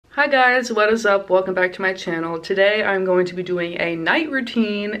Hi guys, what is up? Welcome back to my channel. Today I'm going to be doing a night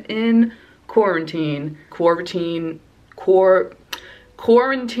routine in quarantine. Quarantine.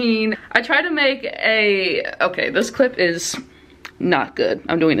 I try to make okay, this clip is not good.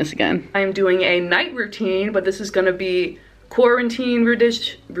 I'm doing this again. I'm doing a night routine, but this is gonna be quarantine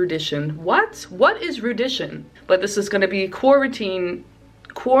rudition. What is rudition? But this is gonna be quarantine,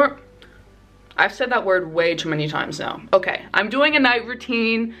 I've said that word way too many times now. Okay, I'm doing a night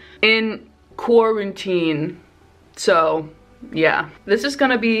routine in quarantine. So, yeah. This is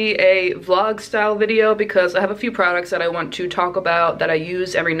gonna be a vlog style video because I have a few products that I want to talk about that I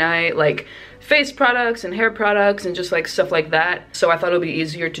use every night, like face products and hair products and just like stuff like that. So I thought it would be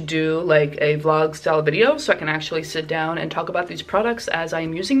easier to do like a vlog style video so I can actually sit down and talk about these products as I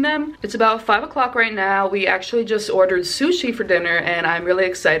am using them. It's about 5 o'clock right now. We actually just ordered sushi for dinner and I'm really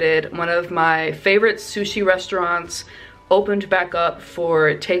excited. One of my favorite sushi restaurants opened back up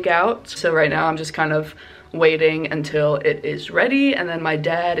for takeout. So right now I'm just kind of waiting until it is ready, and then my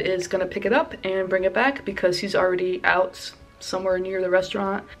dad is gonna pick it up and bring it back because he's already out somewhere near the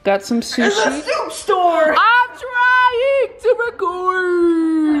restaurant. Got some sushi. It's a soup store! I'm trying to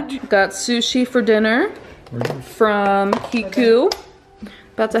record! Got sushi for dinner from Kiku.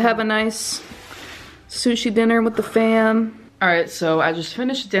 About to have a nice sushi dinner with the fam. Alright, so I just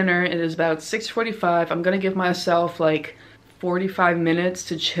finished dinner. It is about 6:45. I'm gonna give myself like 45 minutes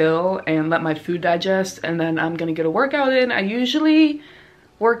to chill and let my food digest, and then I'm gonna get a workout in. I usually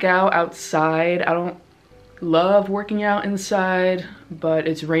work out outside. I don't love working out inside, but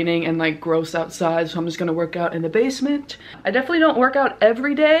it's raining and like gross outside, so I'm just gonna work out in the basement. I definitely don't work out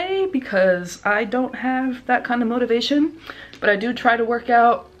every day because I don't have that kind of motivation, but I do try to work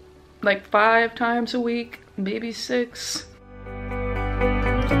out like 5 times a week, maybe 6.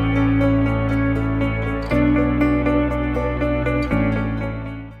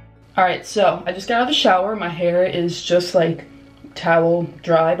 Alright, so I just got out of the shower. My hair is just like towel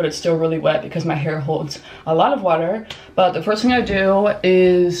dry, but it's still really wet because my hair holds a lot of water. But the first thing I do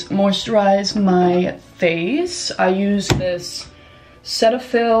is moisturize my face. I use this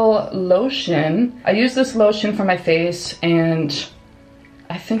Cetaphil lotion. I use this lotion for my face and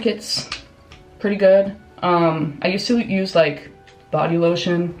I think it's pretty good. I used to use like body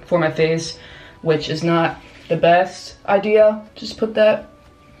lotion for my face, which is not the best idea. Just put that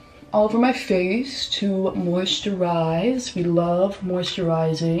all over my face to moisturize. We love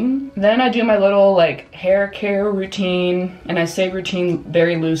moisturizing. Then I do my little like hair care routine, and I say routine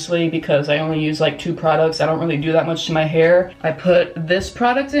very loosely because I only use like 2 products. I don't really do that much to my hair. I put this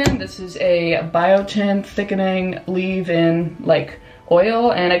product in. This is a biotin thickening leave-in like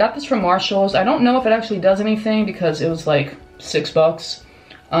oil, and I got this from Marshalls. I don't know if it actually does anything because it was like $6,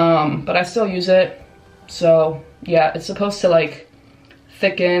 but I still use it. So yeah, it's supposed to like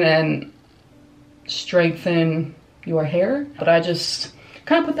thicken and strengthen your hair, but I just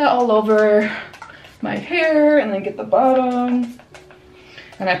kind of put that all over my hair and then get the bottom,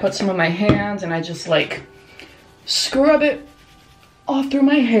 and I put some on my hands and I just like scrub it all through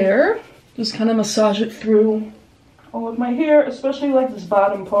my hair, just kind of massage it through all of my hair, especially like this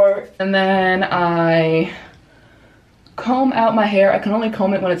bottom part, and then I comb out my hair. I can only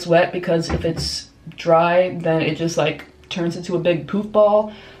comb it when it's wet because if it's dry then it just like turns into a big poof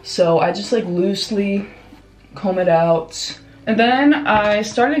ball. So I just like loosely comb it out. And then I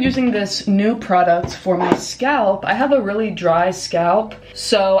started using this new product for my scalp. I have a really dry scalp,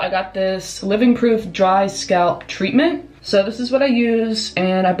 so I got this Living Proof Dry Scalp Treatment. So this is what I use,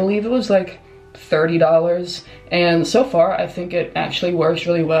 and I believe it was like $30, and so far I think it actually works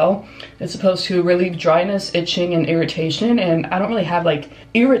really well. It's supposed to relieve dryness, itching, and irritation, and I don't really have like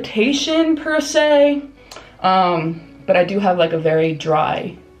irritation per se, but I do have like a very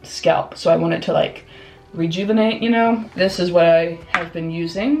dry scalp, so I want it to like rejuvenate, you know? This is what I have been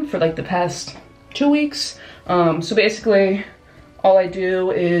using for like the past 2 weeks. So basically all I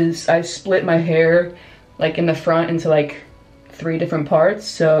do is I split my hair like in the front into like 3 different parts.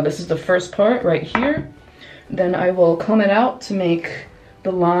 So this is the first part right here. Then I will comb it out to make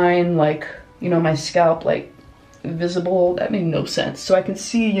the line like, you know, my scalp like visible. That made no sense. So I can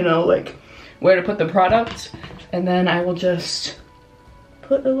see, you know, like where to put the product. And then I will just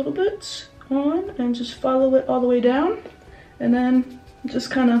put a little bit on and just follow it all the way down. And then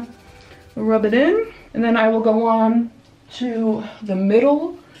just kind of rub it in. And then I will go on to the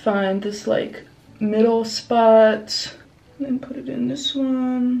middle, find this like middle spot, and then put it in this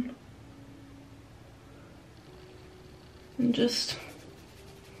one. And just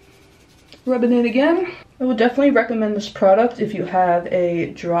rub it in again. I would definitely recommend this product if you have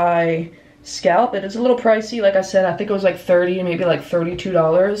a dry scalp. It is a little pricey. Like I said, I think it was like $30, maybe like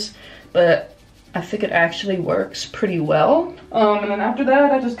 $32, but I think it actually works pretty well. And then after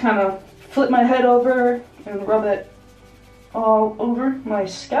that, I just kind of flip my head over and rub it all over my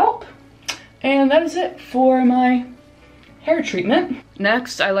scalp. And that is it for my hair treatment.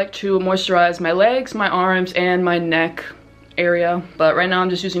 Next, I like to moisturize my legs, my arms, and my neck area. But right now I'm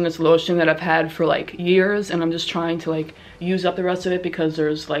just using this lotion that I've had for like years, and I'm just trying to like use up the rest of it because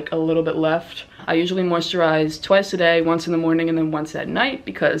there's like a little bit left. I usually moisturize twice a day, once in the morning and then once at night,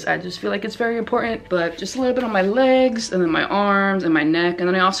 because I just feel like it's very important. But just a little bit on my legs, and then my arms and my neck. And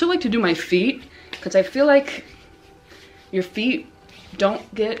then I also like to do my feet, because I feel like your feet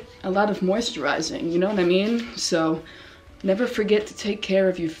don't get a lot of moisturizing, you know what I mean? So never forget to take care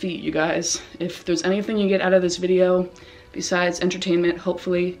of your feet, you guys. If there's anything you get out of this video besides entertainment,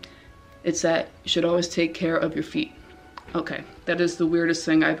 hopefully, it's that you should always take care of your feet. Okay, that is the weirdest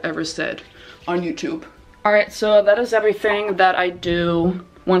thing I've ever said on YouTube. All right, so that is everything that I do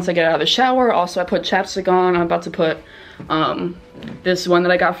once I get out of the shower. Also, I put chapstick on. I'm about to put this one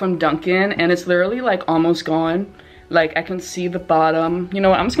that I got from Dunkin', and it's literally like almost gone. Like, I can see the bottom. You know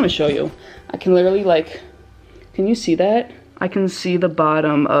what, I'm just gonna show you. I can literally like, can you see that? I can see the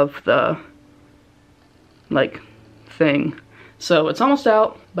bottom of the like thing. So it's almost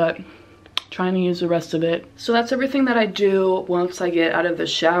out, but trying to use the rest of it. So that's everything that I do once I get out of the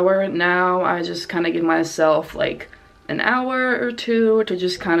shower. Now I just kind of give myself like an hour or two to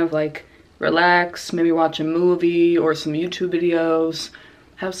just kind of like relax, maybe watch a movie or some YouTube videos,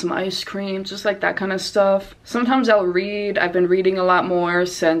 have some ice cream, just like that kind of stuff. Sometimes I'll read. I've been reading a lot more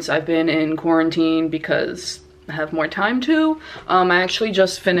since I've been in quarantine because I have more time to. I actually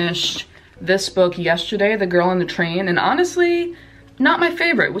just finished this book yesterday, The Girl on the Train, and honestly, not my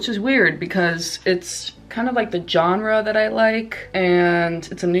favorite, which is weird because it's kind of like the genre that I like, and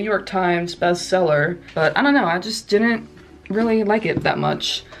it's a New York Times bestseller, but I don't know, I just didn't really like it that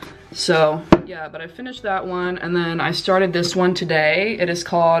much. So yeah, but I finished that one, and then I started this one today. It is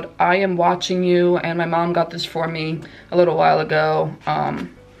called I Am Watching You, and my mom got this for me a little while ago.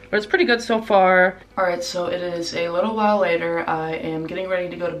 But it's pretty good so far. All right, so it is a little while later. I am getting ready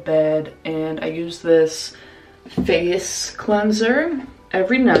to go to bed, and I use this face cleanser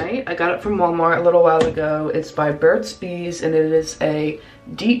every night. I got it from Walmart a little while ago. It's by Burt's Bees, and it is a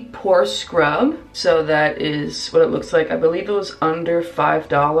deep pore scrub. So that is what it looks like. I believe it was under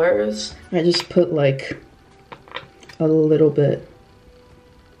 $5. I just put like a little bit,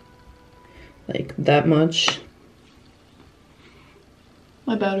 like that much.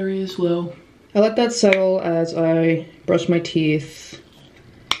 My battery is low. I let that settle as I brush my teeth.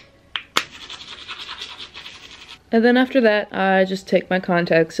 And then after that, I just take my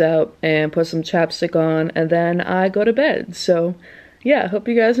contacts out and put some chapstick on, and then I go to bed. So yeah, I hope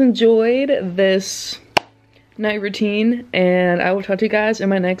you guys enjoyed this night routine, and I will talk to you guys in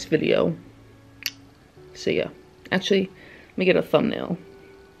my next video. See ya. Actually, let me get a thumbnail.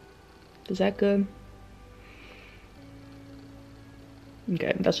 Is that good?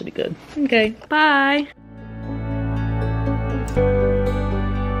 Okay, that should be good. Okay, bye!